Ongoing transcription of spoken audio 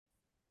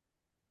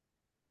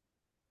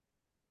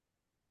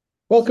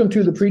Welcome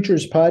to the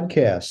Preacher's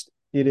Podcast.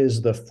 It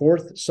is the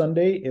fourth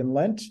Sunday in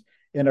Lent,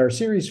 and our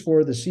series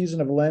for the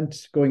season of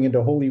Lent going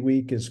into Holy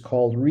Week is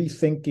called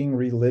Rethinking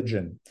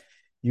Religion.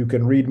 You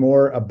can read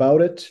more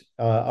about it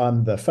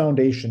on the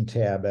Foundation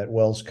tab at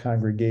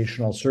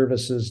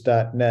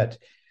wellscongregationalservices.net.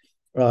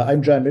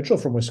 I'm John Mitchell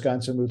from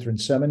Wisconsin Lutheran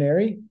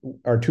Seminary.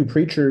 Our two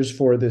preachers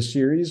for this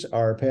series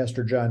are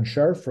Pastor John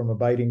Scharf from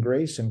Abiding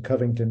Grace in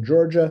Covington,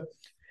 Georgia,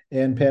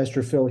 and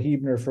Pastor Phil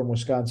Hebner from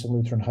Wisconsin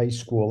Lutheran High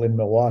School in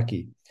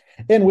Milwaukee.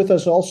 And with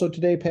us also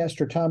today,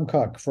 Pastor Tom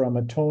Cuck from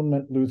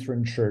Atonement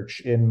Lutheran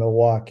Church in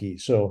Milwaukee.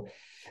 So,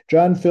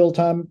 John, Phil,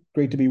 Tom,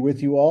 great to be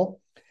with you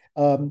all.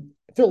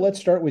 Phil, let's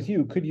start with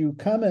you. Could you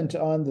comment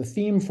on the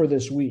theme for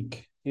this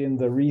week in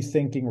the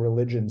Rethinking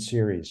Religion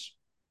series?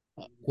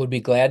 Would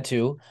be glad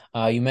to.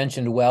 You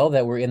mentioned well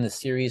that we're in the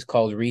series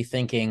called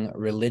Rethinking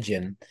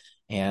Religion,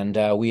 and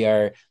we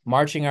are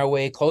marching our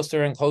way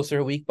closer and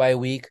closer week by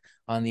week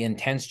on the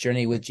intense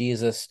journey with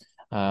Jesus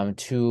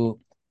to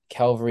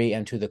Calvary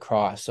and to the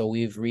cross. So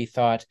we've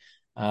rethought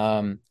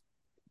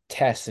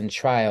tests and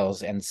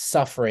trials and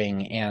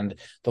suffering and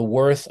the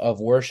worth of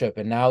worship.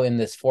 And now in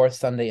this fourth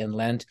Sunday in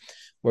Lent,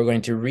 we're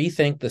going to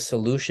rethink the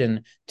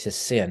solution to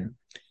sin.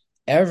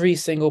 Every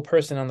single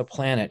person on the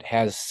planet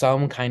has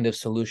some kind of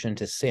solution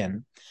to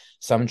sin.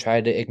 Some try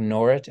to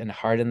ignore it and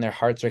harden their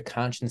hearts or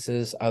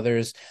consciences.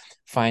 Others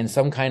find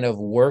some kind of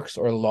works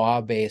or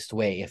law-based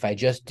way. If I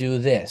just do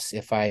this,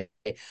 if I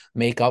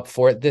make up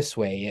for it this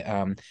way,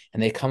 and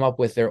they come up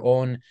with their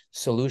own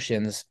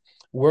solutions,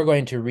 we're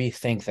going to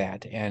rethink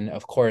that. And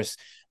of course,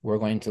 we're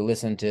going to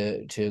listen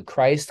to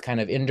Christ kind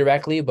of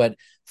indirectly, but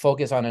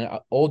focus on an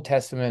Old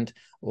Testament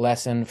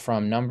lesson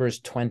from Numbers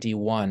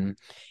 21,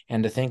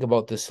 and to think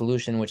about the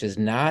solution, which is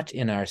not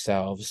in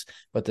ourselves,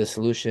 but the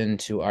solution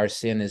to our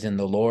sin is in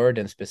the Lord,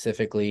 and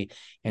specifically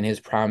in his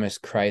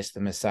promised Christ, the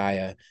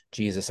Messiah,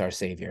 Jesus, our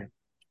Savior.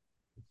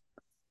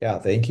 Yeah,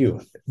 thank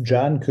you.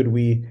 John, could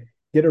we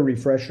get a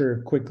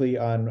refresher quickly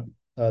on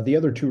the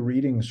other two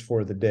readings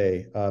for the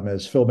day?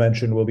 As Phil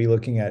mentioned, we'll be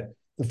looking at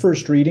the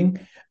first reading.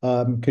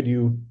 Could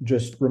you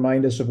just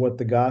remind us of what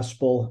the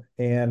gospel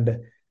and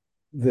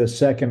the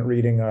second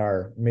reading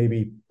are?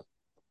 Maybe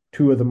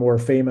two of the more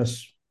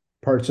famous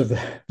parts of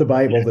the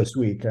Bible this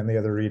week and the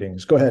other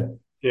readings. Go ahead.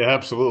 Yeah,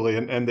 absolutely.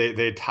 And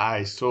they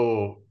tie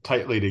so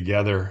tightly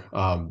together.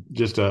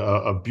 Just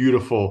a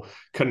beautiful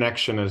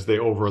connection as they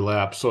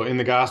overlap. So in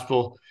the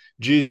gospel,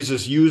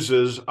 Jesus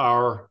uses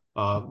our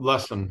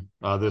lesson,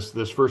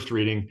 this first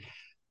reading,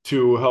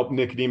 to help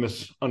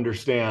Nicodemus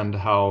understand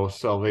how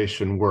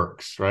salvation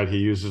works, right? He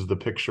uses the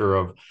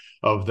picture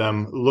of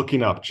them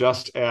looking up,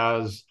 just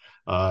as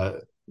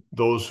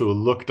those who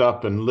looked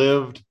up and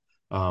lived,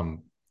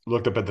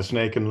 looked up at the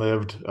snake and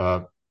lived.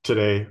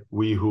 Today,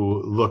 we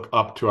who look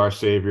up to our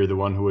Savior, the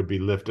one who would be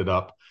lifted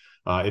up,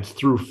 it's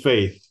through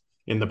faith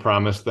in the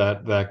promise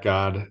that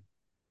God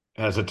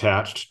has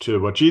attached to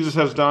what Jesus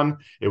has done.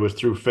 It was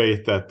through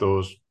faith that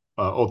those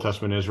Old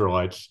Testament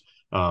Israelites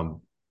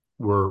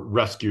were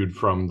rescued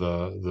from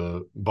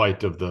the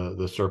bite of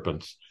the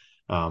serpents.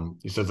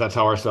 He says that's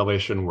how our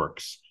salvation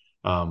works.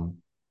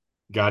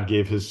 God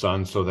gave his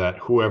son so that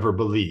whoever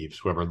believes,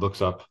 whoever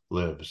looks up,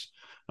 lives.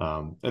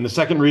 And the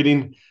second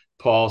reading,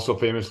 Paul so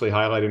famously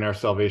highlighting our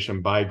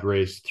salvation by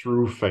grace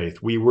through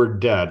faith. We were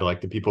dead, like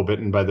the people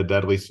bitten by the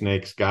deadly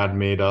snakes. God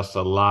made us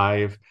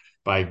alive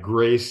by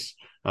grace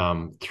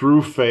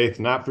through faith,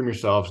 not from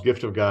yourselves,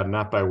 gift of God,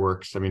 not by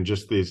works. I mean,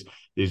 just these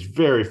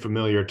very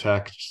familiar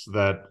texts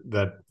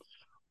that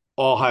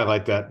all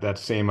highlight that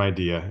same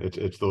idea.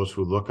 It's those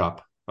who look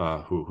up,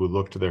 who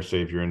look to their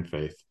Savior in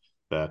faith,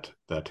 that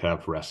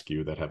have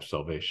rescue, that have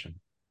salvation.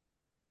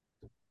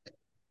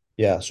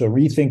 Yeah, so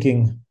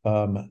rethinking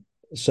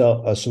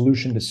a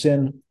solution to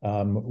sin.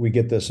 We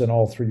get this in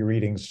all three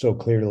readings so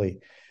clearly.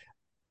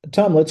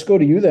 Tom, let's go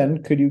to you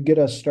then. Could you get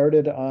us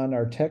started on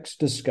our text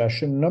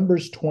discussion,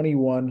 Numbers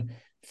 21,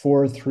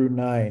 4 through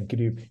 9? Could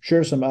you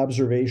share some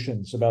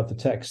observations about the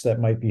text that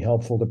might be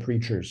helpful to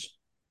preachers?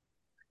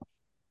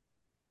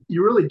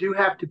 You really do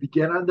have to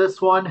begin on this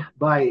one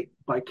by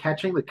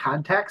catching the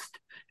context,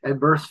 and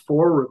verse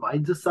 4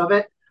 reminds us of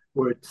it,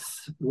 where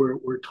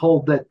we're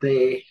told that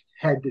they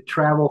had to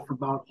travel from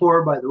Mount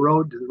Hor by the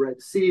road to the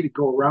Red Sea to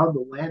go around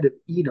the land of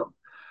Edom.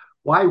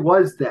 Why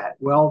was that?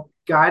 Well,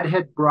 God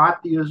had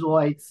brought the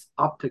Israelites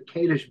up to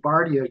Kadesh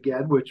Barnea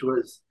again, which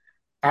was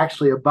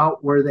actually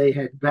about where they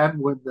had been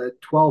when the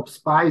 12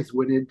 spies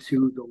went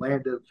into the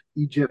land of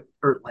Egypt,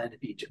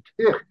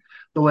 the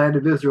land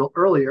of Israel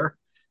earlier.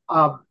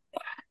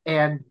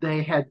 And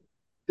they had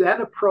then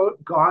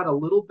gone a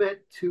little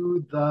bit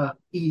to the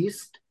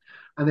east,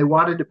 and they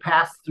wanted to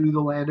pass through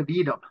the land of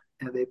Edom.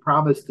 And they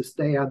promised to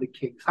stay on the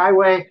King's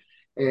Highway,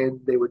 and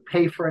they would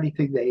pay for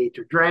anything they ate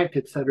or drank,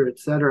 et cetera, et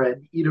cetera.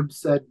 And Edom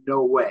said,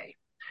 no way.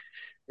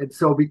 And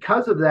so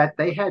because of that,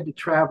 they had to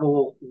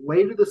travel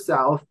way to the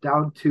south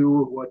down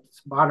to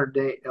what's modern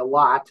day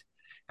Elat.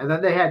 And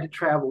then they had to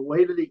travel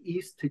way to the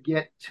east to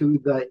get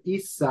to the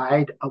east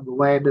side of the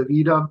land of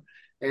Edom.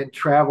 and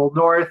travel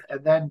north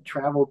and then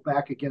travel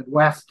back again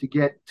west to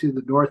get to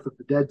the north of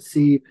the Dead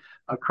Sea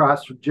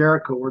across from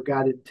Jericho, where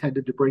God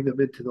intended to bring them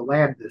into the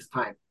land this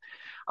time.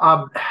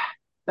 Um,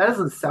 that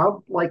doesn't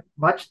sound like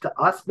much to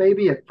us,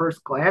 maybe at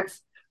first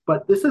glance,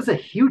 but this is a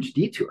huge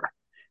detour.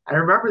 And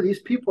remember,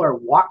 these people are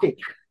walking.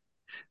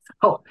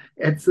 So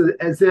it's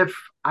as if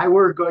I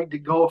were going to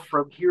go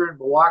from here in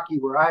Milwaukee,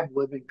 where I'm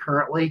living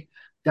currently,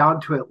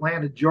 down to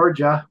Atlanta,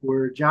 Georgia,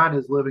 where John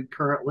is living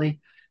currently.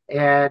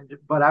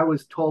 But I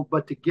was told,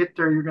 but to get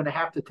there, you're going to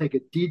have to take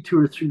a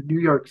detour through New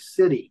York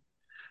City.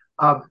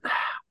 Um,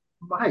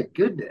 my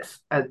goodness,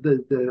 and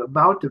the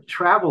amount of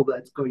travel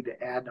that's going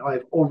to add. Now,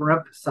 I've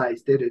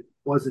overemphasized it. It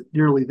wasn't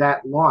nearly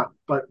that long,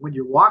 but when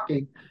you're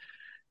walking,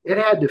 it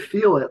had to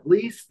feel at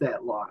least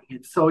that long.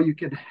 And so you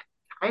can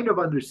kind of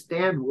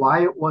understand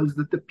why it was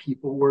that the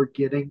people were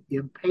getting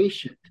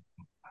impatient.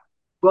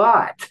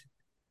 But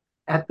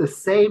at the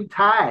same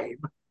time,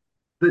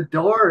 the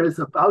door is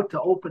about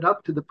to open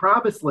up to the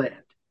promised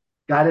land.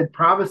 God had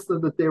promised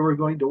them that they were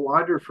going to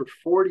wander for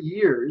 40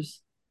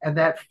 years, and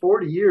that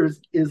 40 years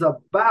is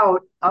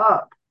about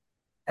up.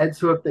 And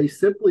so if they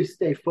simply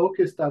stay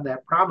focused on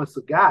that promise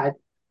of God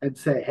and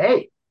say,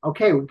 hey,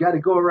 okay, we've got to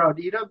go around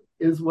Edom,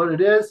 is what it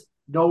is,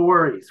 no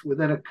worries.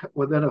 Within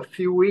a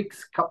few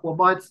weeks, couple of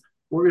months,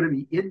 we're going to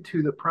be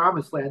into the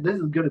promised land. This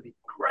is going to be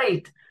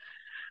great.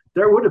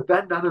 There would have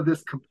been none of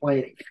this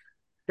complaining.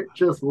 It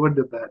just wouldn't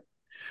have been.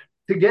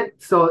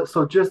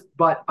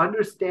 But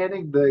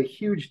understanding the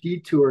huge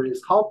detour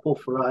is helpful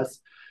for us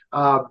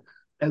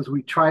as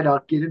we try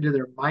to get into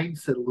their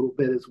mindset a little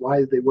bit, is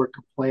why they were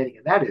complaining.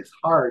 And that is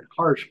hard,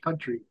 harsh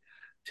country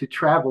to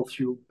travel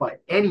through by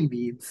any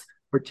means,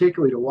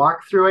 particularly to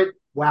walk through it.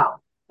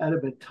 Wow, that'd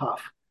have been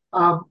tough.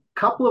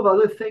 Couple of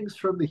other things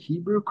from the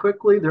Hebrew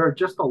quickly. There are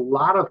just a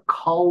lot of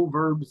call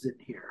verbs in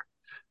here.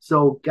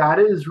 So God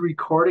is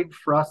recording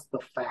for us the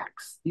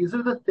facts. These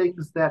are the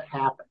things that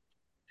happen.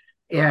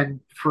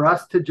 And for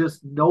us to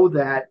just know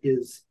that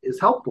is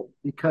helpful,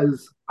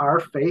 because our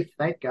faith,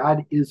 thank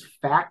God, is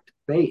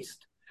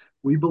fact-based.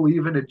 We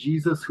believe in a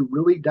Jesus who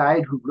really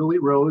died, who really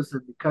rose,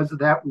 and because of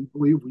that, we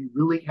believe we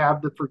really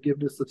have the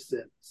forgiveness of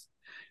sins.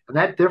 And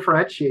that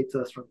differentiates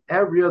us from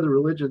every other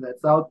religion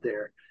that's out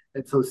there.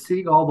 And so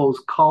seeing all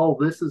those call,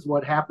 this is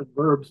what happened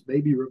verbs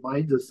maybe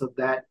reminds us of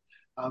that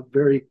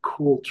very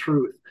cool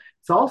truth.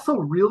 It's also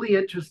really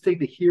interesting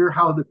to hear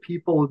how the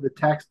people in the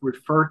text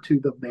refer to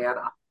the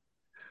manna.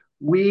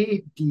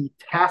 We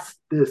detest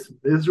this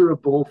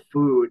miserable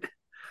food,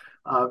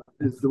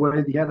 is the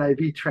way the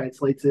NIV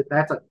translates it.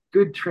 That's a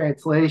good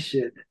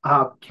translation,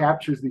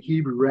 captures the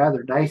Hebrew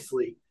rather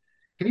nicely.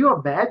 Can you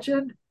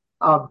imagine?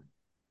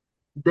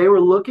 They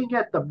were looking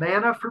at the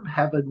manna from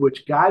heaven,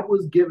 which God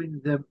was giving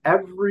them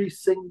every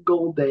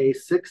single day,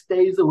 6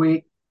 days a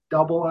week,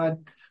 double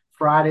on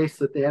Friday,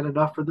 so that they had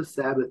enough for the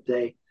Sabbath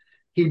day.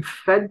 He'd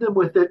fed them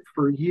with it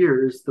for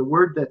years. The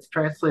word that's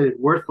translated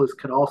worthless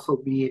can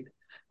also mean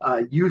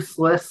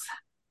useless.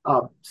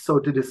 So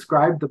to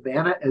describe the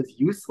manna as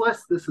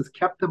useless, this has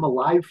kept them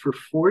alive for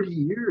 40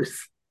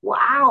 years.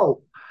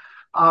 Wow.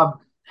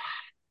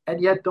 And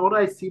yet, don't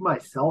I see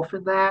myself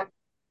in that?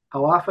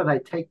 How often I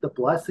take the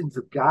blessings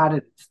of God,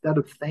 and instead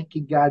of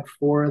thanking God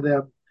for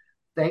them,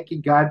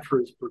 thanking God for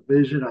his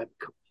provision, I'm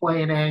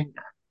complaining,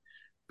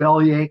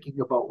 belly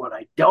aching about what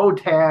I don't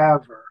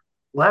have, or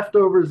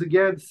leftovers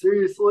again.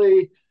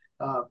 Seriously,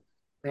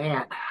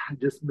 man, I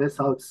just miss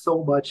out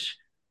so much,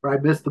 or I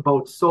missed the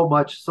boat so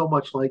much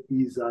like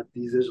these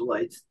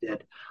Israelites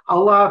did.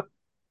 I'll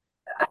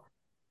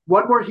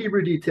one more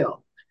Hebrew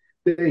detail.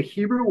 The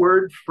Hebrew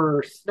word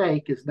for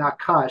snake is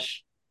nakash,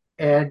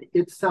 and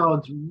it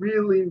sounds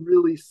really,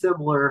 really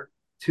similar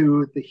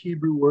to the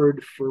Hebrew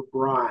word for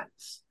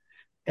bronze,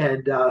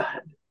 and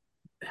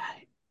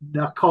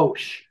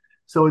nakosh.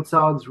 So it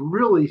sounds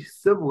really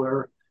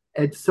similar.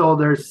 And so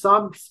there's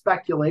some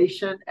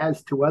speculation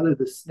as to whether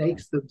the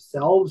snakes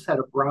themselves had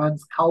a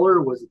bronze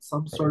color. Was it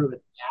some sort of an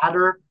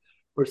adder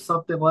or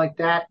something like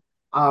that?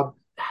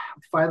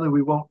 Finally,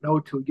 we won't know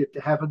till we get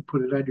to heaven.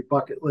 Put it on your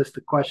bucket list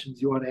of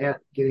questions you want to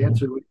get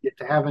answered when you get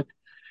to heaven.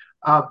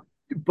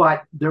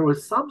 But there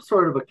was some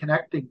sort of a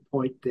connecting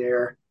point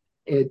there.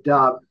 And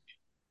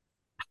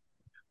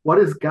what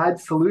is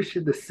God's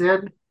solution to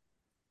sin?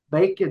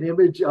 Make an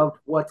image of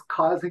what's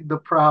causing the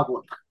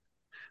problem.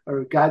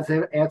 Or God's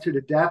answer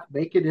to death,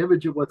 make an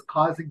image of what's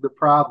causing the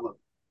problem.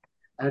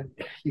 And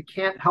you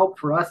can't help,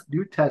 for us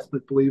New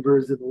Testament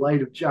believers, in the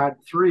light of John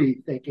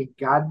 3, thinking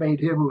God made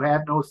him who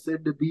had no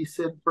sin to be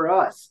sin for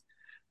us.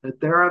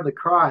 That there on the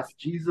cross,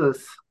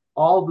 Jesus,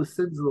 all the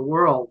sins of the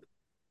world,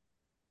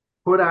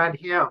 put on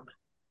him.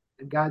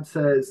 And God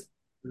says,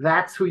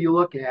 that's who you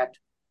look at,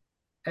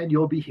 and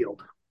you'll be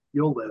healed.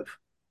 You'll live.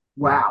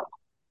 Wow.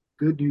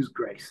 Good news,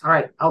 grace. All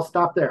right, I'll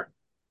stop there.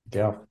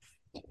 Yeah.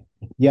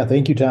 Yeah,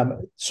 thank you,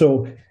 Tom.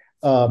 So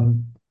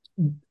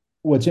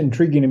what's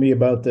intriguing to me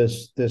about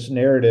this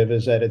narrative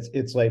is that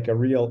it's like a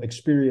real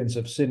experience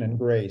of sin and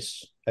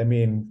grace. I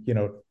mean,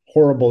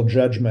 horrible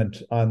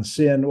judgment on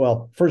sin.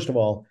 Well, first of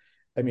all,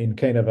 I mean,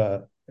 kind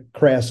of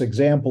crass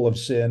example of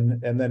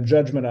sin, and then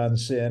judgment on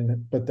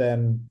sin, but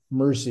then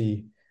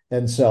mercy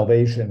and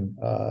salvation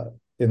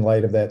in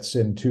light of that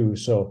sin too.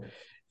 So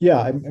yeah,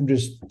 I'm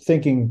just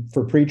thinking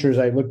for preachers,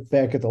 I look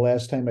back at the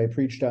last time I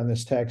preached on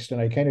this text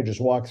and I kind of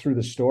just walk through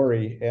the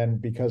story,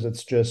 and because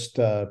it's just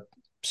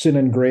sin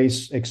and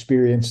grace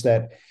experience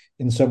that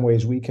in some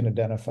ways we can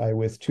identify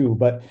with too.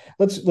 But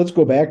let's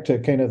go back to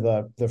kind of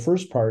the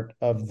first part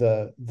of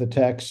the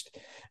text.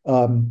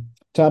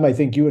 Tom, I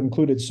think you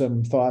included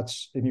some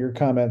thoughts in your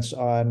comments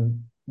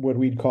on what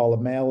we'd call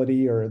a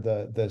malady, or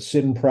the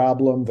sin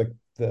problem,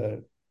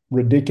 the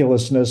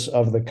ridiculousness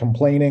of the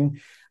complaining.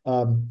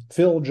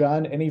 Phil,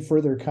 John, any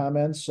further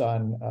comments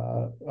on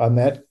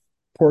that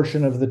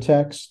portion of the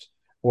text,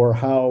 or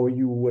how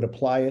you would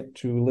apply it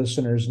to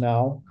listeners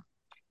now?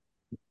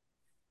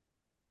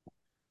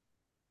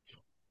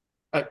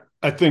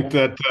 I think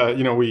that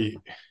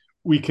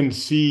we can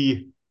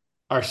see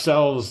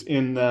ourselves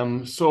in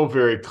them so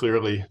very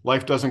clearly.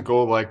 Life doesn't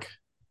go like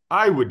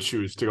I would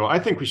choose to go. I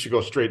think we should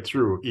go straight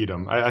through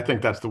Edom. I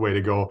think that's the way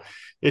to go.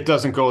 It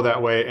doesn't go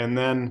that way. And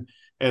then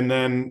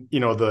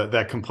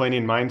that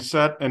complaining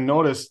mindset. And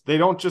notice they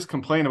don't just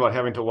complain about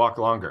having to walk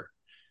longer.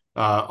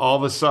 All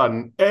of a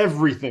sudden,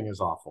 everything is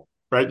awful,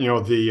 right?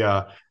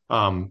 The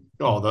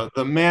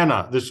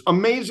manna, this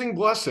amazing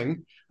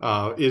blessing,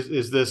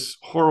 is this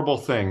horrible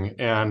thing,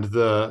 and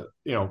the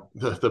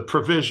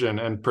provision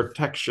and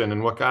protection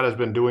and what God has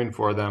been doing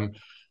for them.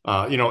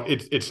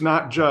 It's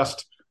not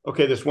just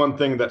okay, this one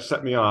thing that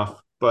set me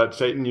off, but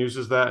Satan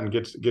uses that and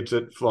gets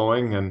it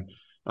flowing, and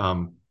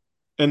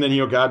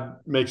then God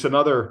makes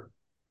another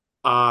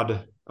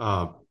odd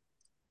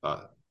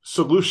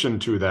solution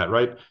to that,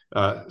 right?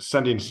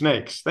 Sending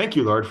snakes. Thank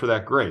you, Lord, for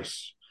that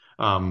grace.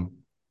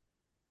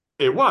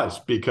 It was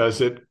because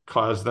it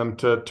caused them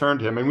to turn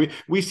to him. And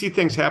we see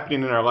things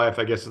happening in our life,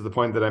 I guess is the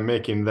point that I'm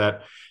making,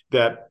 that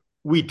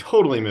we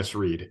totally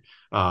misread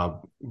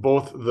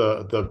both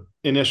the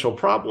initial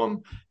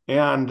problem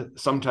and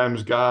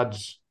sometimes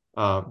God's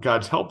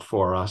help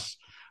for us.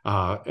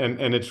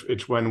 And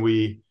it's when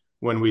we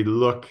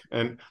look.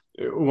 And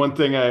one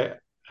thing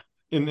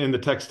in the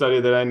text study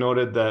that I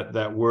noted,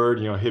 that word,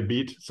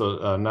 hibit, so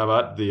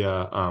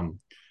navat,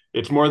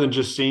 it's more than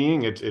just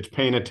seeing, it's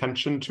paying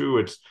attention to.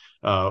 It's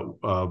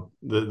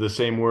the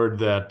same word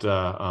that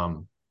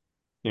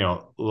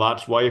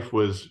Lot's wife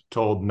was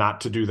told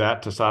not to do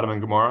that to Sodom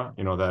and Gomorrah.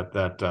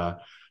 That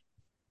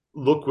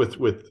look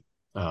with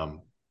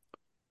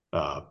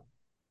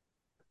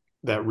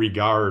that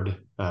regard,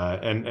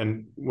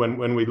 and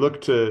when we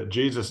look to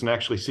Jesus and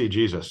actually see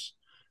Jesus,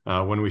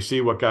 when we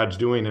see what God's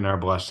doing in our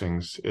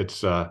blessings,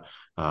 it's a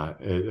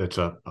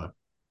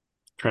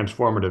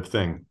transformative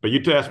thing. But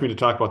you asked me to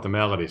talk about the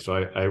malady, so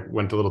I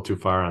went a little too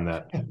far on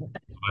that.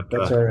 But,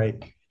 that's all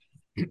right.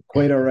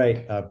 Quite all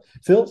right.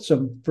 Phil,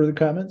 some further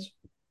comments?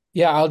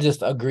 Yeah, I'll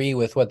just agree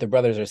with what the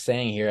brothers are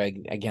saying here.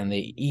 Again,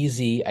 the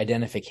easy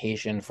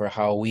identification for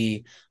how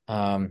we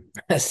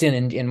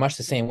sin in much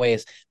the same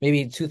ways.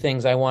 Maybe two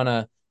things I want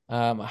to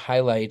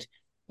highlight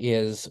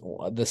is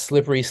the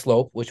slippery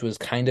slope, which was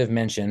kind of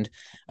mentioned,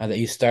 that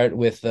you start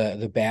with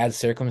the bad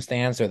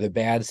circumstance or the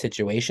bad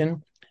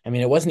situation. I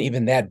mean, it wasn't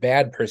even that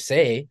bad per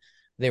se.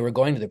 They were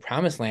going to the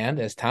promised land,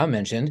 as Tom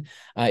mentioned.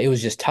 It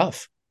was just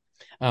tough.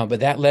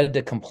 But that led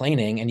to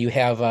complaining, and you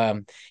have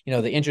the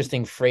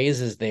interesting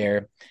phrases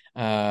there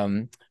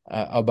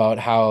about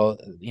how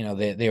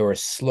they were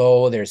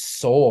slow. The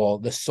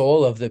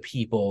soul of the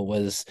people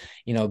was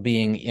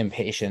being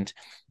impatient,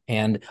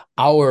 and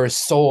our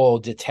soul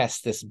detests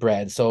this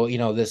bread. So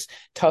this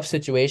tough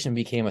situation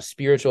became a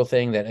spiritual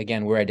thing that,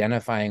 again, we're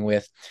identifying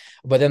with.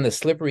 But then the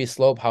slippery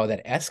slope, how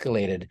that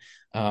escalated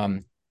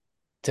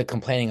to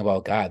complaining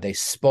about God. They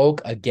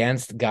spoke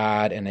against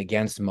God and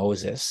against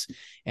Moses,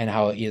 and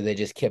how they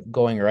just kept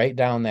going right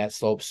down that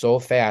slope so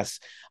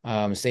fast.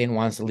 Satan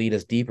wants to lead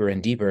us deeper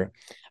and deeper.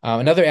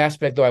 Another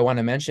aspect, though, I want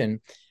to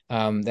mention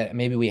that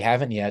maybe we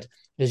haven't yet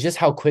is just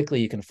how quickly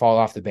you can fall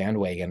off the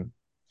bandwagon.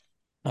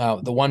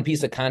 The one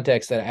piece of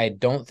context that I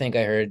don't think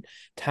I heard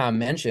Tom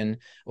mention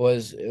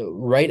was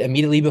right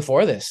immediately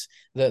before this,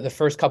 the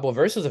first couple of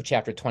verses of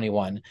chapter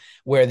 21,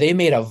 where they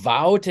made a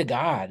vow to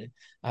God.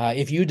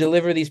 If you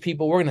deliver these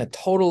people, we're going to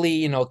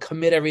totally,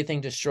 commit everything,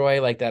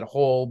 destroy, like that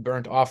whole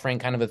burnt offering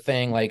kind of a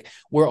thing. Like,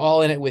 we're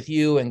all in it with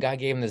you, and God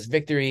gave them this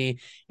victory.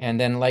 And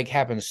then, like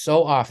happens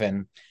so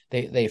often,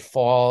 they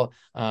fall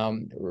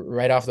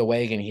right off the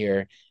wagon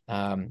here.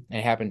 And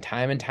it happened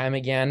time and time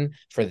again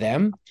for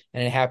them,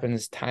 and it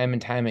happens time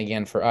and time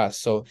again for us.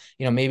 So,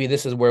 maybe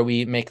this is where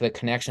we make the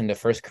connection to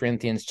 1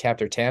 Corinthians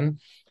chapter 10,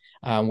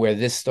 where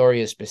this story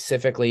is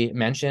specifically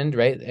mentioned,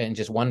 right? In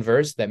just one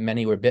verse, that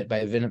many were bit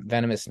by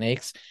venomous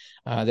snakes,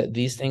 that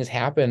these things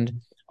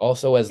happened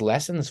also as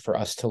lessons for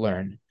us to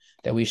learn,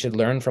 that we should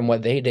learn from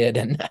what they did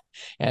and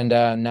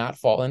not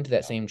fall into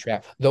that same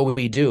trap, though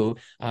we do,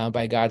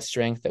 by God's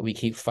strength, that we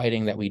keep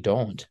fighting, that we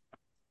don't.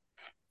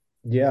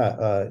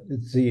 Yeah.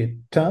 See,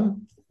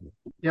 Tom?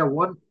 Yeah,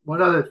 one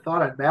other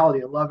thought on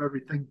malady. I love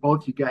everything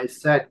both you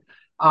guys said.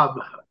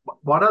 Um,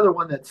 One other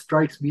one that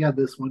strikes me on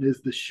this one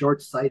is the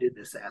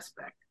short-sightedness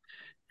aspect.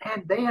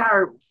 And they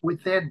are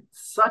within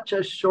such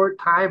a short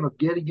time of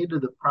getting into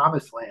the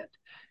promised land.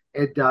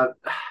 And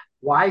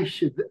why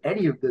should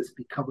any of this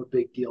become a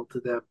big deal to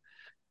them?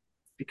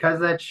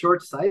 Because that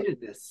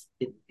short-sightedness,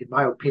 in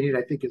my opinion,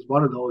 I think is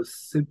one of those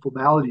sinful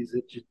maladies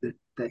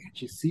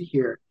that you see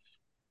here.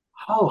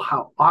 Oh,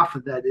 how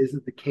often that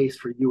isn't the case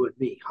for you and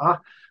me, huh?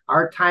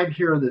 Our time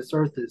here on this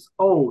earth is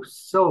oh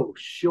so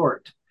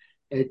short,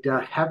 and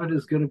heaven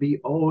is going to be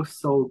oh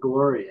so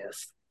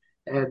glorious.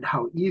 And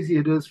how easy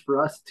it is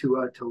for us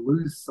to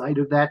lose sight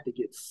of that, to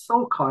get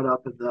so caught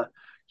up in the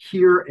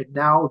here and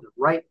now, the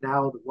right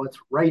now, the what's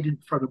right in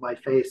front of my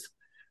face,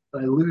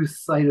 that I lose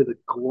sight of the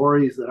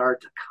glories that are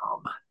to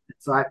come. And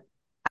so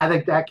I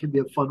think that can be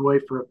a fun way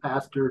for a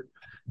pastor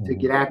to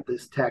get at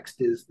this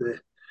text is the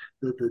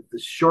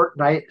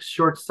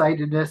short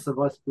sightedness of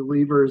us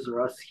believers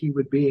or us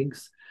human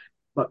beings,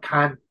 but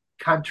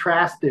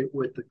contrast it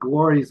with the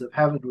glories of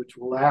heaven, which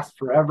will last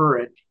forever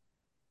and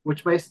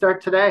which may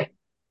start today.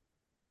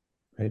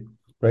 Right,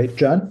 right,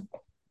 John.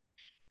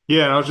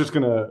 Yeah, and I was just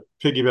going to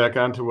piggyback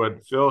onto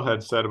what Phil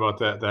had said about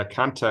that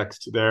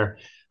context there.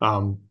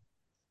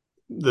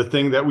 The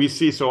thing that we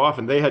see so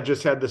often, they had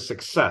just had the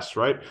success,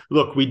 right?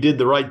 Look, we did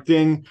the right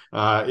thing.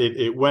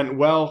 It went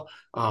well,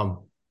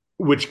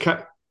 which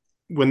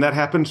when that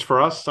happens for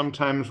us,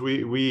 sometimes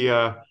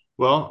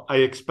well, I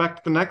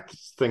expect the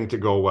next thing to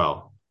go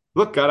well.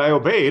 Look, God, I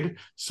obeyed,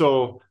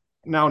 so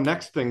now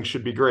next thing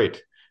should be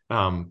great.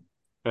 And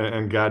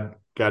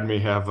God may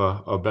have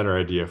a better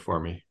idea for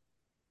me.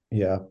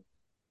 Yeah.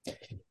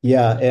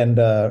 Yeah. And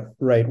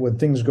right, when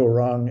things go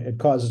wrong, it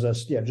causes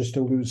us, just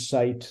to lose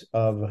sight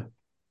of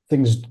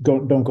things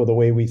don't go the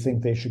way we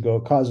think they should go.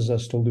 It causes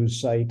us to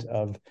lose sight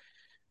of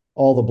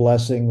all the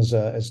blessings,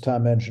 as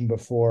Tom mentioned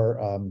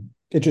before.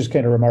 It's just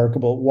kind of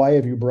remarkable. Why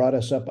have you brought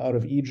us up out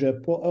of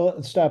Egypt? Well,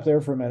 let's stop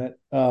there for a minute.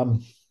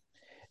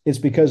 It's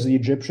because the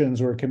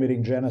Egyptians were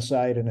committing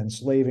genocide and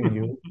enslaving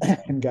you,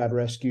 and God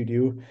rescued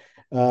you.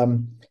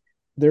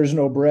 There's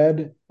no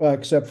bread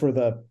except for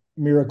the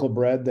miracle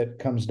bread that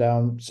comes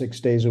down 6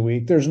 days a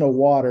week. There's no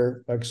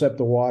water except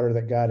the water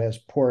that God has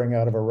pouring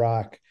out of a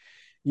rock.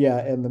 Yeah,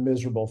 and the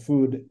miserable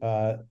food,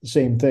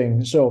 same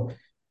thing. So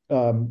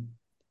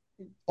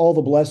all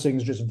the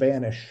blessings just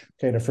vanish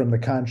kind of from the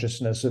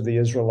consciousness of the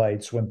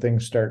Israelites when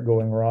things start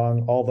going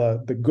wrong. All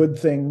the good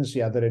things,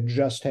 that had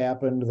just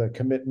happened, the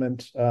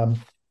commitment,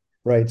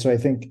 right? So I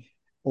think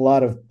a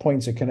lot of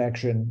points of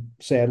connection,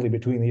 sadly,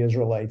 between the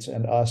Israelites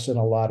and us in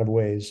a lot of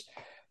ways.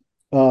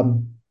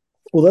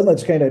 Well, then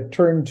let's kind of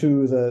turn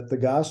to the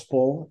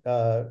gospel.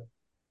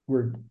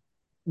 We're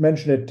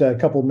mentioned it a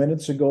couple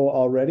minutes ago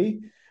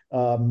already,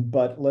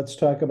 but let's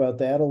talk about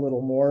that a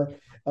little more.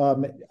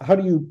 How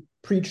do you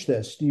preach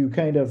this? Do you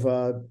kind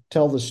of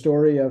tell the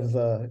story of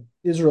the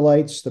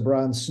Israelites, the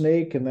bronze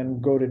snake, and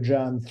then go to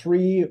John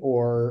 3,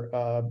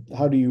 or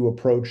how do you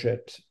approach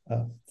it?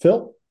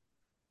 Phil?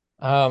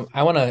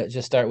 I want to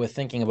just start with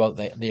thinking about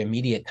the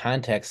immediate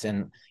context,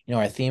 and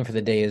our theme for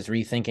the day is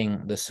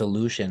rethinking the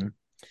solution.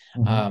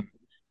 Mm-hmm.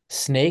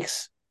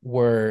 Snakes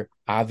were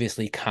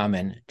obviously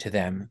common to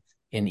them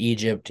in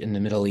Egypt, in the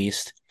Middle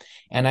East,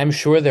 and I'm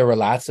sure there were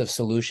lots of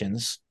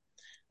solutions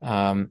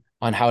on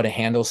how to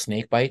handle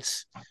snake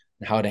bites,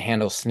 how to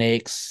handle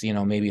snakes,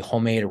 maybe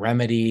homemade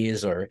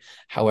remedies or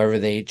however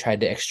they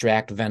tried to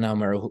extract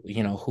venom or,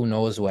 who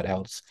knows what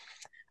else.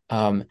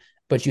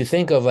 But you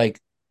think of like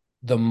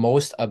the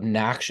most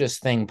obnoxious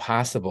thing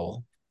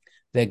possible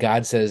that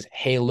God says,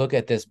 hey, look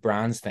at this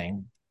bronze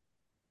thing.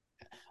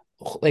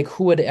 Like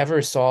who would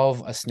ever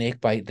solve a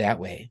snake bite that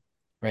way,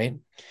 right?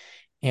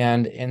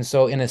 And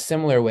so in a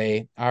similar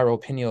way, our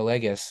opinio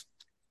legis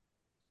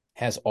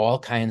has all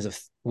kinds of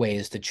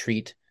ways to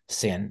treat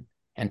sin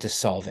and to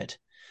solve it.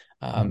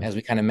 As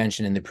we kind of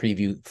mentioned in the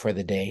preview for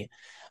the day,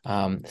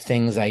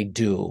 things I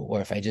do,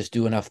 or if I just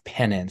do enough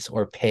penance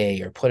or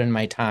pay or put in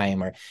my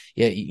time or,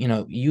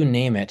 you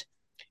name it.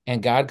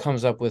 And God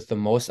comes up with the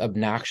most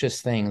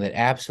obnoxious thing that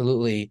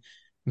absolutely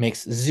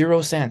makes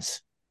zero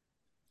sense.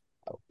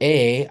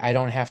 A, I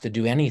don't have to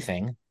do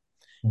anything.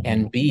 Mm-hmm.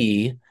 And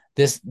B,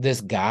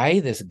 this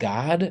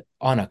God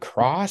on a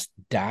cross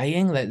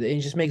dying, that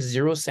it just makes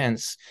zero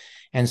sense.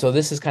 And so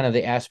this is kind of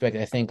the aspect,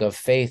 I think, of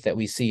faith that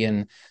we see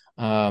in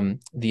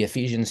the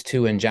Ephesians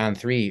 2 and John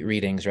 3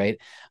 readings, right?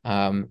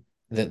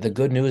 The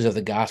good news of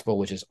the gospel,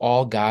 which is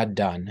all God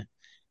done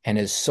and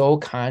is so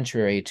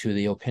contrary to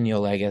the opinio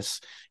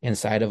legis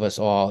inside of us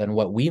all and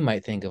what we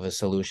might think of a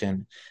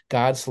solution.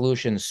 God's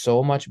solution is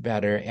so much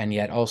better and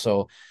yet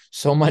also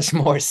so much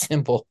more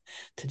simple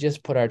to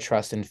just put our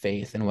trust and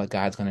faith in what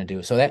God's going to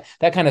do. So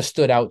that kind of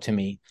stood out to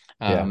me,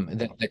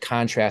 the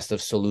contrast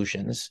of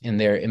solutions in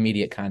their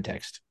immediate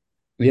context.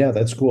 Yeah,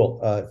 that's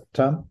cool.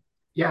 Tom?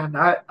 Yeah, and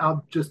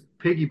I'll just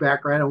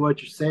piggyback right on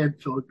what you're saying,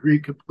 Phil.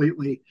 Agree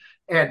completely.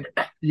 And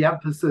the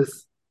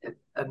emphasis,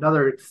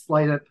 another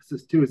slight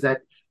emphasis too, is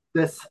that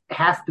this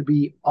has to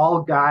be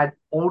all God,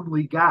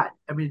 only God.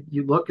 I mean,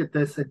 you look at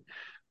this and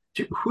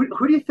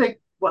who do you think,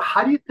 well,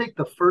 how do you think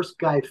the first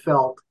guy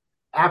felt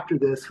after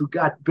this who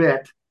got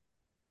bit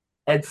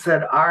and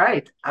said, "All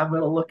right, I'm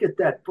going to look at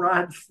that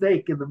bronze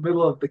snake in the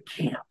middle of the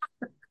camp."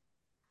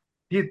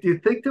 Do you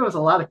think there was a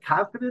lot of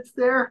confidence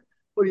there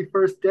when he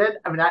first did?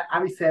 I mean, I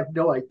obviously have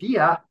no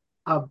idea,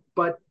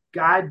 but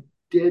God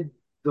did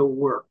the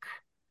work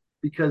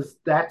because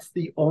that's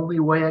the only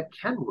way it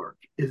can work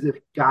is if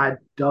God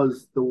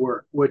does the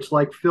work, which,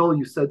 like Phil,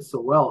 you said so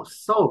well, is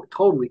so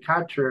totally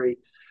contrary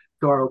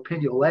to our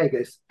opinio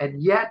legis.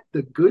 And yet,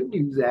 the good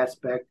news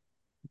aspect,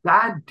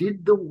 God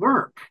did the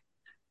work.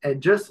 And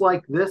just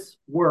like this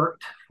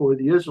worked for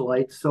the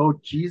Israelites, so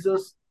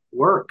Jesus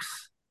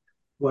works.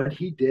 What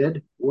he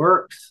did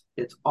works.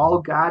 It's all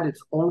God,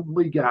 it's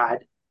only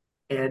God,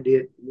 and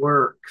it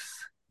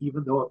works,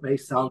 even though it may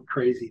sound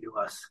crazy to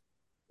us.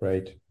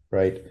 Right,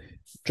 right.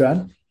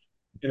 John?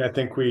 And I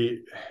think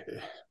we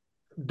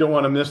don't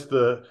want to miss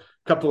the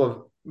couple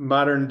of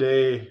modern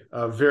day,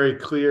 very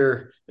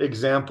clear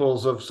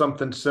examples of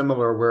something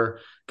similar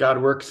where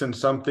God works in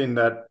something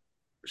that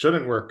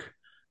shouldn't work.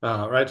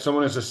 Right?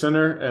 Someone is a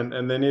sinner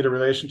and they need a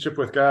relationship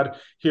with God.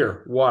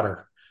 Here,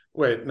 water.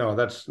 Wait, no,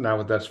 that's not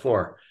what that's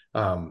for.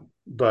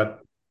 But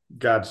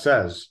God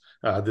says,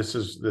 this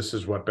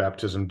is what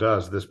baptism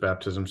does. This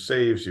baptism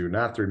saves you,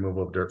 not the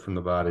removal of dirt from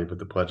the body, but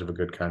the pledge of a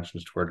good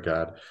conscience toward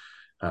God.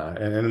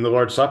 And in the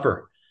Lord's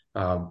Supper,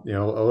 a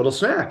little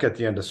snack at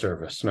the end of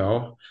service.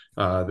 No,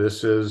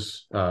 this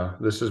is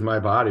my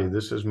body.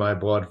 This is my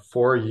blood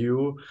for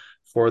you,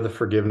 for the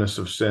forgiveness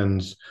of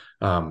sins.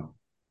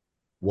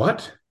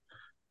 What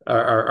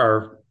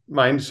our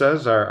mind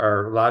says,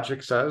 our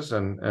logic says,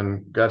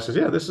 and God says,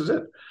 yeah, this is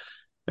it.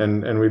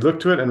 And we look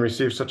to it and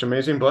receive such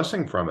amazing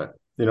blessing from it.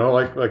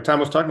 Like Tom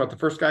was talking about, the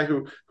first guy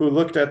who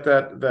looked at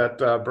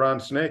that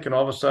bronze snake and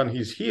all of a sudden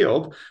he's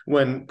healed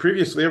when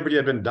previously everybody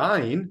had been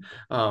dying.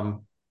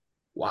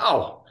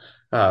 Wow.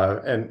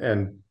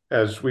 And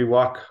as we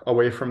walk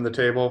away from the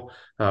table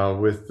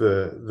with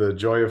the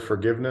joy of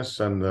forgiveness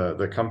and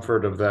the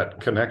comfort of that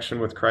connection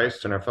with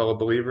Christ and our fellow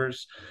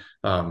believers,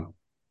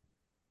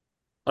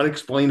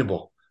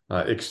 unexplainable,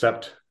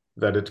 except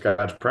that it's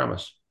God's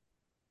promise.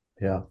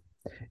 Yeah.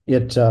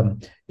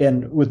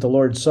 And with the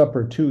Lord's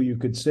Supper too, you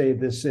could say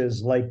this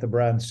is like the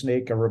bronze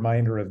snake, a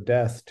reminder of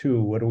death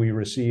too. What do we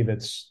receive?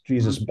 It's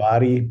Jesus'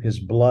 body, his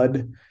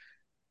blood,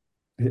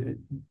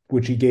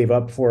 which he gave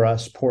up for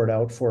us, poured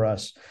out for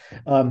us.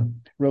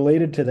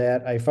 Related to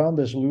that, I found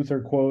this Luther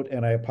quote,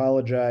 and I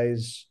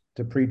apologize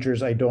to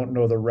preachers, I don't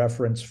know the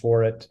reference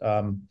for it,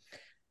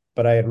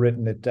 but I had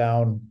written it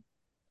down.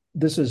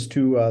 This is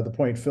to the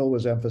point Phil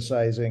was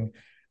emphasizing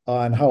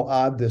on how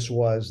odd this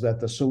was, that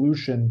the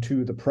solution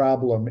to the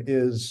problem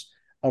is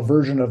a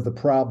version of the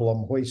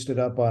problem hoisted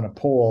up on a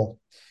pole.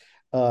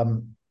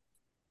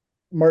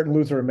 Martin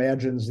Luther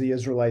imagines the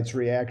Israelites'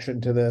 reaction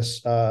to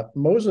this.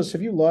 Moses,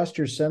 have you lost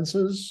your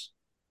senses?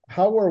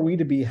 How are we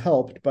to be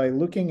helped by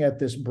looking at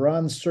this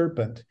bronze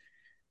serpent,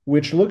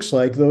 which looks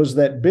like those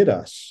that bit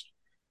us?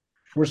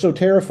 We're so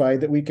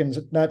terrified that we can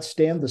not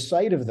stand the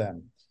sight of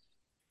them.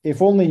 If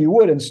only you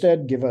would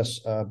instead give us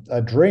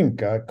a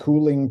drink, a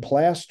cooling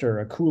plaster,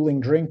 a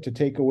cooling drink to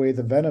take away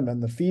the venom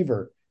and the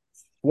fever.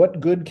 What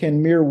good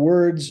can mere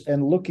words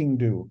and looking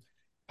do?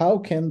 How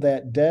can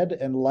that dead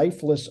and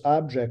lifeless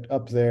object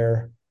up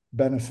there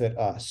benefit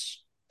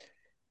us?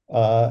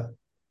 And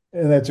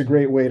that's a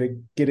great way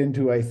to get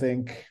into, I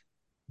think,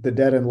 the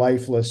dead and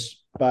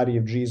lifeless body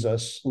of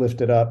Jesus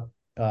lifted up.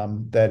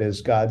 That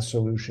is God's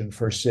solution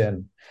for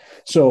sin.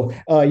 So,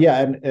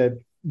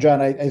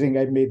 John, I think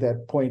I made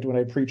that point when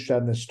I preached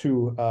on this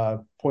too,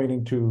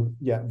 pointing to,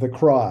 the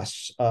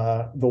cross,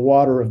 the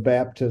water of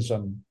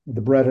baptism,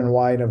 the bread and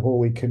wine of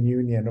Holy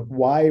Communion.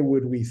 Why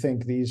would we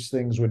think these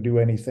things would do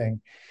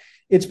anything?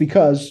 It's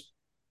because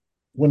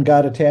when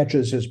God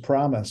attaches his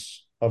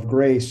promise of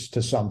grace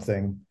to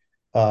something,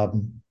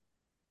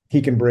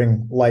 he can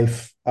bring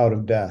life out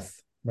of death,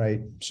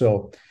 right?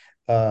 So,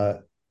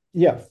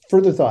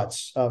 further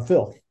thoughts,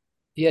 Phil?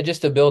 Yeah,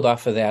 just to build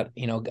off of that,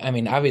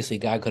 obviously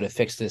God could have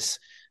fixed this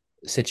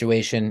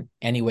situation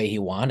any way he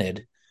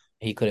wanted.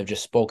 He could have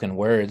just spoken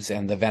words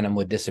and the venom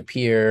would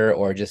disappear,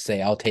 or just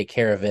say, I'll take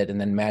care of it, and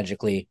then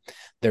magically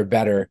they're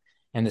better.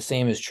 And the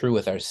same is true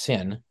with our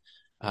sin.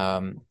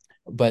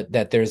 But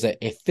that there's a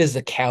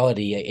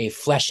physicality, a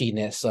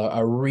fleshiness,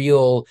 a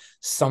real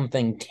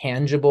something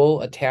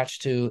tangible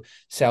attached to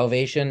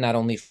salvation, not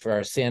only for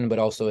our sin, but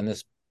also in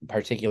this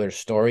particular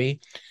story.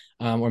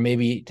 Or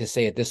maybe to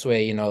say it this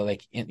way,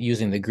 like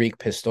using the Greek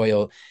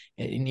pistoio,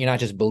 you're not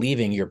just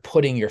believing, you're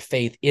putting your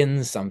faith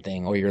in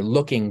something, or you're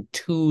looking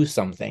to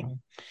something,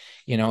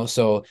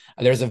 so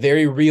there's a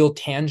very real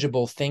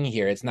tangible thing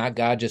here. It's not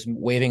God just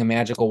waving a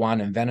magical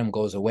wand and venom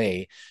goes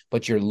away,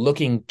 but you're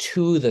looking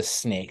to the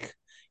snake.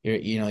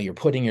 You're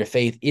putting your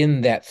faith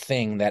in that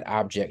thing, that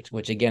object,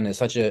 which again is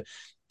such a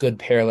good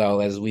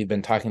parallel, as we've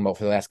been talking about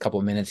for the last couple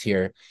of minutes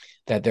here,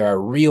 that there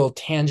are real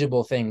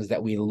tangible things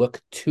that we look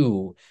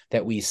to,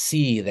 that we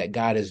see that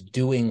God is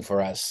doing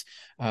for us,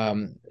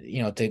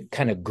 to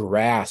kind of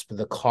grasp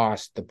the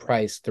cost, the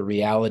price, the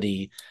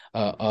reality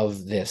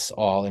of this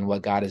all and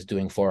what God is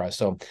doing for us.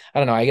 So I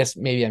don't know, I guess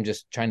maybe I'm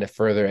just trying to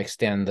further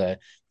extend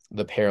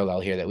the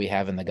parallel here that we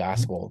have in the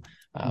gospel,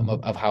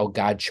 of how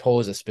God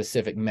chose a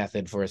specific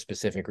method for a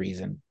specific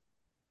reason.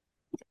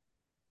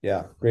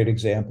 Yeah, great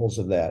examples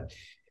of that.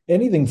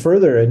 Anything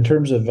further in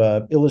terms of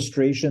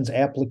illustrations,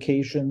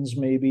 applications,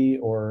 maybe,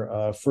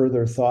 or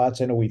further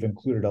thoughts? I know we've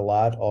included a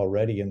lot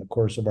already in the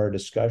course of our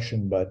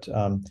discussion, but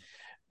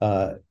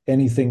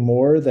anything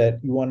more that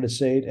you wanted to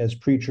say as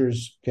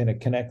preachers kind of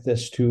connect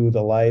this to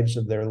the lives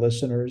of their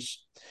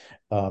listeners?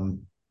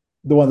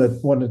 The one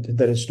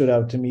that has stood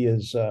out to me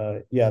is,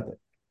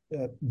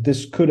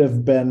 this could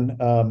have been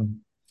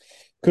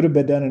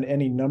done in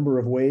any number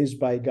of ways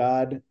by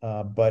God,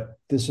 but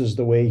this is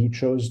the way he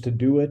chose to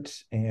do it.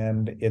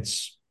 And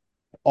it's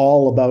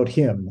all about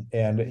him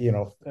and,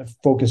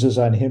 focuses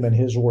on him and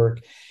his work.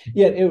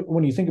 Yet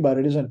when you think about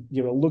it, isn't,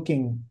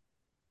 looking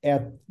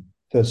at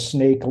the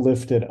snake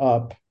lifted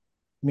up.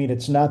 I mean,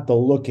 it's not the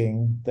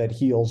looking that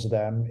heals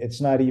them.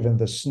 It's not even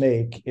the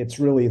snake. It's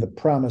really the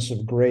promise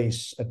of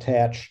grace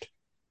attached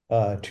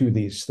to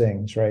these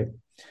things, right?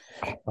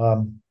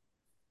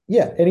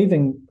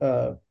 Anything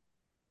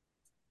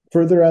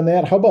further on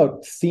that? How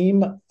about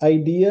theme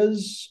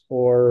ideas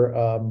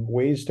or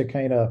ways to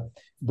kind of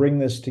bring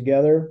this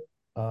together?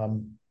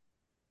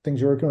 Things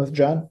you're working with,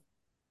 John?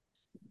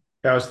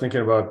 I was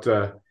thinking about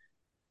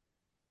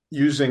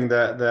using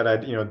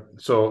that,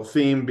 so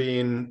theme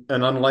being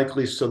an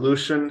unlikely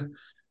solution.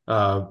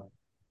 Part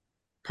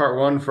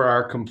one for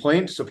our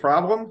complaints, a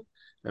problem,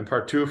 and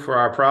part two for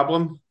our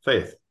problem,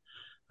 faith.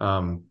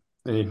 And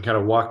you can kind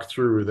of walk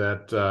through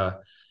that,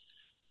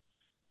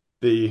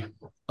 the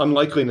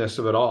unlikeliness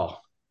of it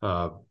all.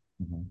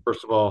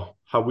 First of all,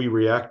 how we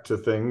react to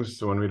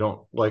things when we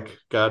don't like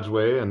God's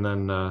way, and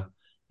then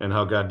and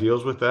how God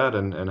deals with that,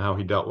 and how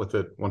he dealt with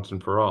it once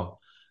and for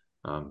all.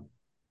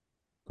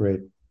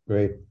 Great.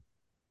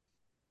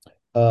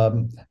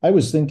 I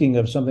was thinking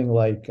of something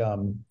like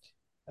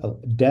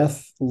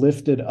death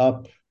lifted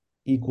up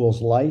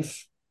equals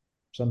life,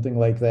 something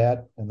like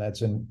that. And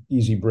that's an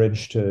easy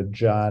bridge to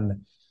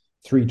John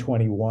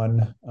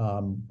 3:21,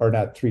 or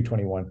not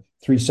 3:21,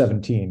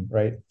 3:17,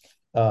 right?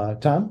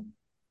 Tom?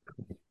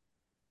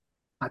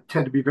 I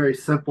tend to be very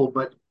simple,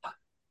 but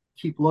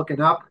keep looking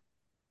up.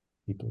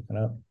 Keep looking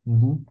up.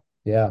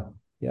 Yeah.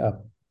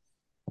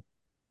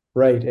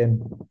 Right.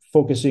 And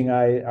focusing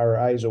our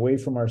eyes away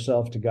from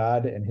ourselves to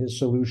God and his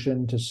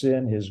solution to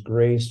sin, his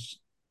grace,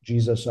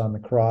 Jesus on the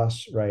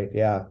cross. Right.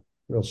 Yeah.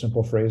 Real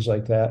simple phrase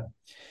like that.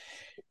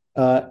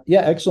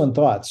 Excellent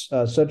thoughts.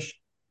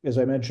 Such, as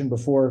I mentioned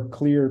before,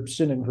 clear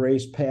sin and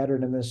grace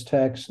pattern in this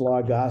text,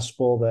 law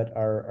gospel that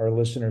our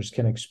listeners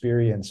can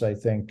experience, I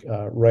think,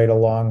 right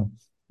along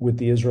with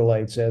the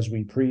Israelites as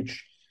we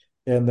preach.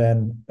 And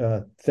then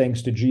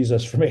thanks to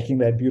Jesus for making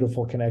that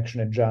beautiful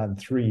connection in John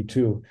 3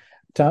 too.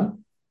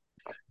 Tom?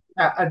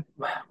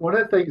 One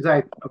of the things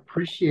I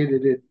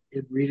appreciated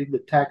in reading the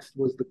text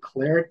was the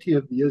clarity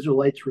of the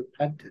Israelites'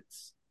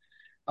 repentance.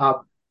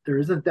 There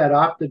isn't that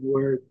often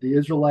where the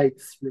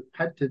Israelites'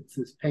 repentance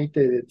is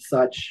painted in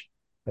such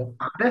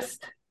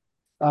honest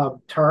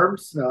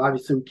terms. Now,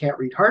 obviously, we can't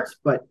read hearts,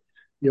 but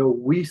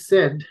we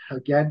sinned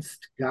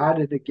against God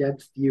and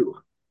against you.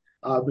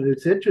 And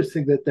it's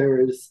interesting that there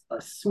is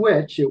a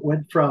switch. It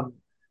went from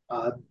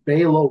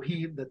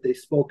Elohim, that they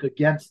spoke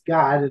against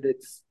God, and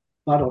it's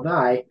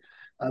Adonai.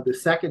 The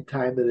second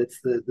time that it's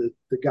the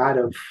God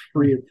of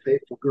free and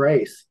faithful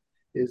grace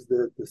is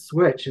the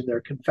switch in their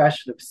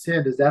confession of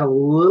sin. Is that a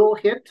little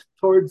hint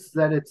towards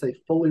that it's a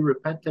fully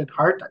repentant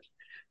heart? I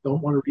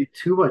don't want to read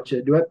too much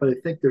into it, but I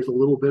think there's a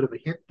little bit of a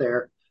hint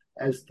there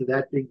as to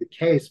that being the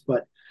case.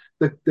 But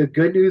the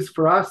good news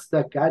for us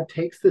that God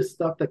takes this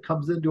stuff that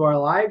comes into our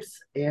lives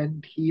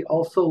and he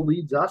also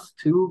leads us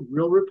to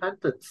real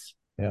repentance.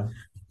 Yeah.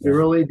 We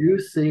really do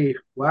see,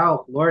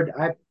 wow, Lord,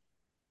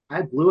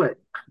 I blew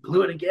it. I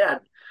blew it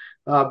again.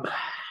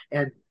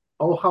 And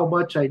oh, how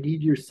much I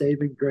need your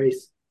saving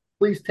grace.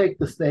 Please take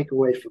the snake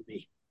away from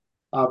me.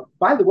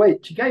 By the way,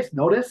 did you guys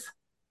notice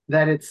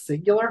that it's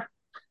singular?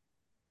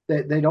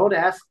 They don't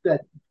ask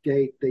that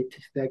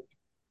that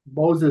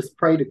Moses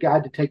pray to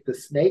God to take the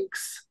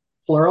snakes,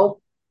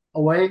 plural,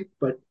 away,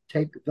 but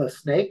take the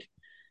snake.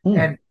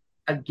 And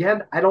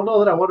again, I don't know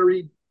that I want to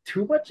read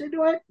too much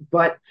into it,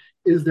 but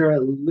is there a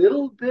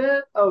little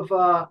bit of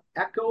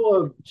echo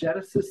of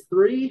Genesis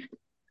 3?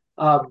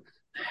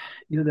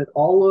 That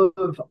all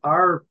of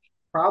our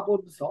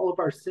problems, all of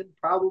our sin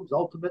problems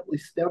ultimately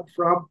stem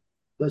from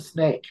the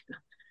snake.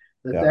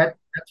 That's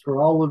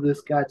where all of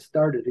this got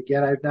started.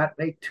 Again, I've not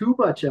made too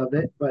much of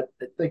it, but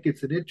I think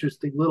it's an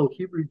interesting little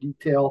Hebrew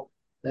detail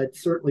that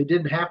certainly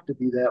didn't have to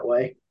be that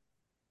way.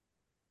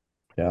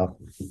 Yeah,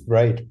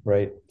 right.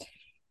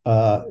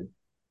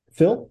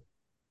 Phil?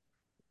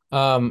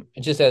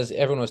 Just as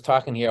everyone was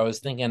talking here, I was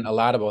thinking a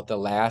lot about the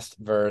last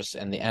verse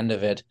and the end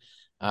of it.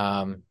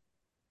 And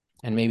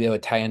maybe it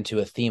would tie into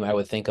a theme I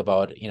would think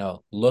about,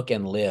 look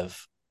and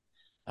live.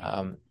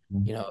 Um,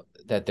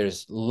 that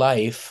there's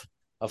life,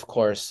 of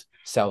course,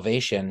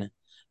 salvation,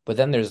 but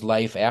then there's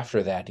life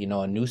after that,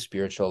 a new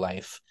spiritual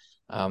life.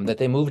 That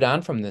they moved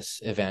on from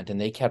this event and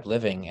they kept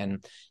living.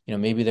 And,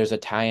 maybe there's a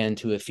tie-in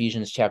to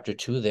Ephesians chapter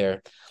 2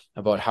 there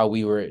about how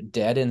we were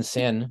dead in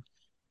sin.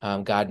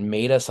 God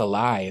made us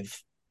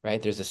alive,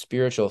 right? There's a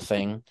spiritual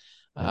thing,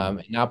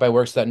 not by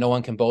works that no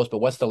one can boast. But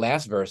what's the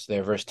last verse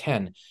there? Verse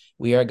 10,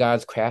 we are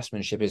God's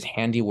craftsmanship, his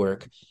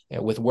handiwork,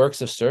 with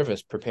works of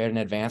service prepared in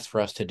advance for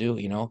us to do,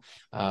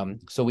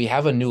 so we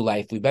have a new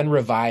life. We've been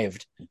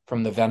revived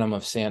from the venom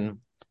of sin,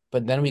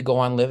 but then we go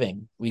on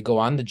living. We go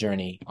on the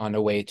journey on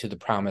the way to the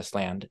promised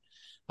land.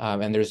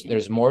 And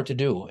there's more to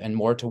do and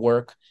more to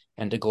work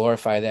and to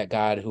glorify that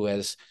God who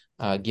has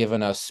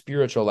given us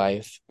spiritual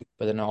life,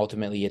 but then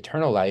ultimately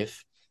eternal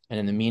life. And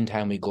in the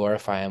meantime, we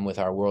glorify him with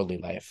our worldly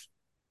life.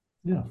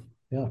 Yeah.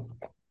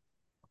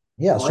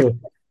 So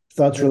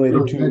thoughts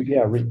related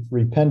to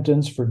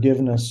repentance,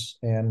 forgiveness,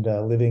 and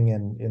living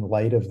in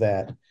light of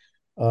that.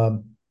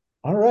 All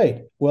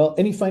right. Well,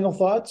 any final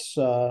thoughts?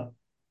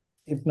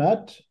 If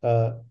not,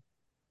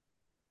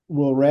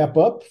 we'll wrap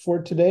up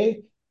for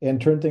today and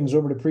turn things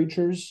over to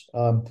preachers.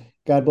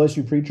 God bless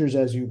you, preachers,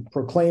 as you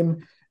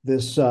proclaim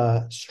this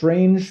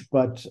strange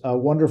but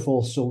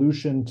wonderful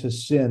solution to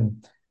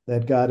sin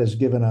that God has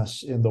given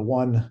us in the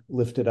one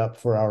lifted up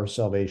for our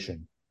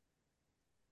salvation.